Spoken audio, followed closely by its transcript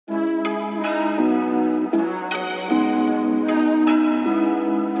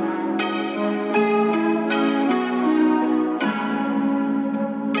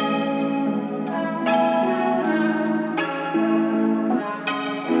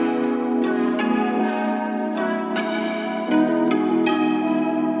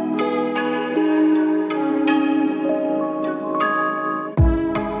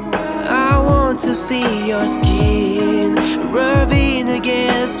to feel your skin rubbing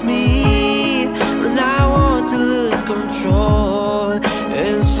against me, when I want to lose control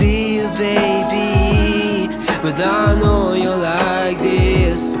and feel, baby. But I know you're like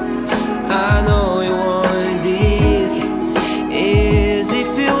this, I know you want this. Is if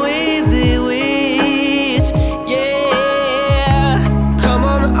you with the wish, yeah. Come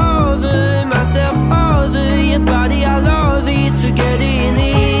on over, myself over your body, I love it, to get in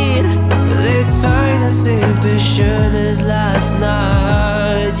it. Let's find the same passion as last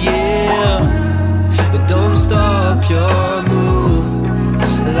night, yeah. Don't stop your move,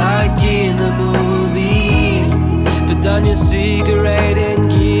 like in a movie. Put down your cigarette and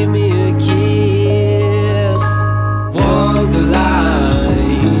give me a kiss. Walk the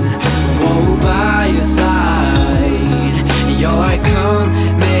line, walk by your side. Your icon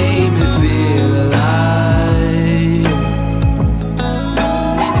made me feel alive.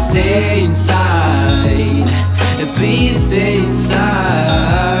 Stay inside, please stay inside.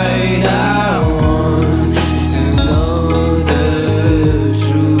 I want to know the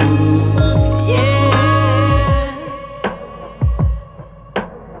truth, yeah.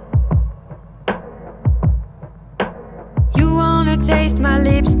 You wanna taste my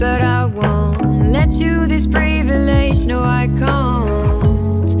lips, but I won't let you this privilege, no I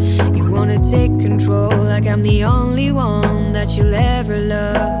can't. You wanna take control like I'm the only one that you'll ever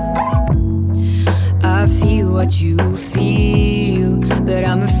love. I feel what you feel, but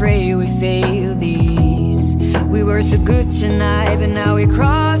I'm afraid we fail these. We were so good tonight, but now we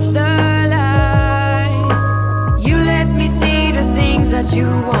crossed the line. You let me see the things that you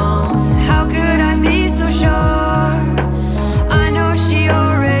want. How could I be so sure?